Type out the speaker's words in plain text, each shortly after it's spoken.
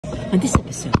On this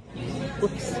episode,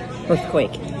 whoops,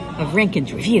 earthquake, of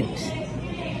Rankin's Reviews.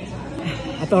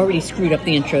 I've already screwed up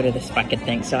the intro to this fucking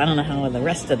thing, so I don't know how the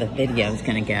rest of the video is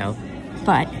going to go.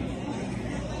 But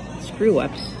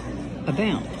screw-ups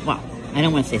abound. Well, I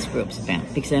don't want to say screw-ups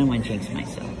abound because I don't want to jinx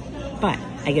myself. But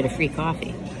I get a free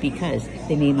coffee because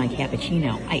they made my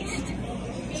cappuccino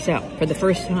iced. So, for the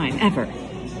first time ever,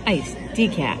 iced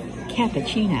decaf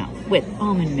cappuccino with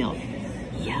almond milk.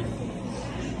 Yum.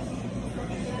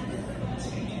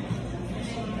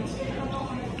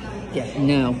 Yeah,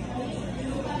 no.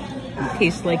 It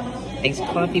tastes like iced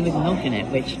coffee with milk in it,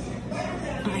 which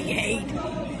I hate.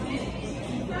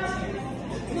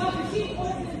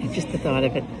 And just the thought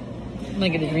of it. Am I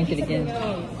going to drink it again?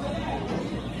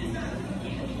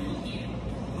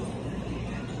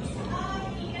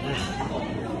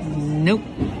 Nope.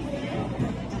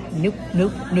 Nope,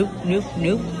 nope, nope, nope,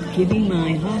 nope. Give me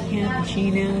my hot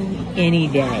cappuccino any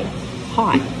day.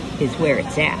 Hot is where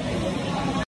it's at.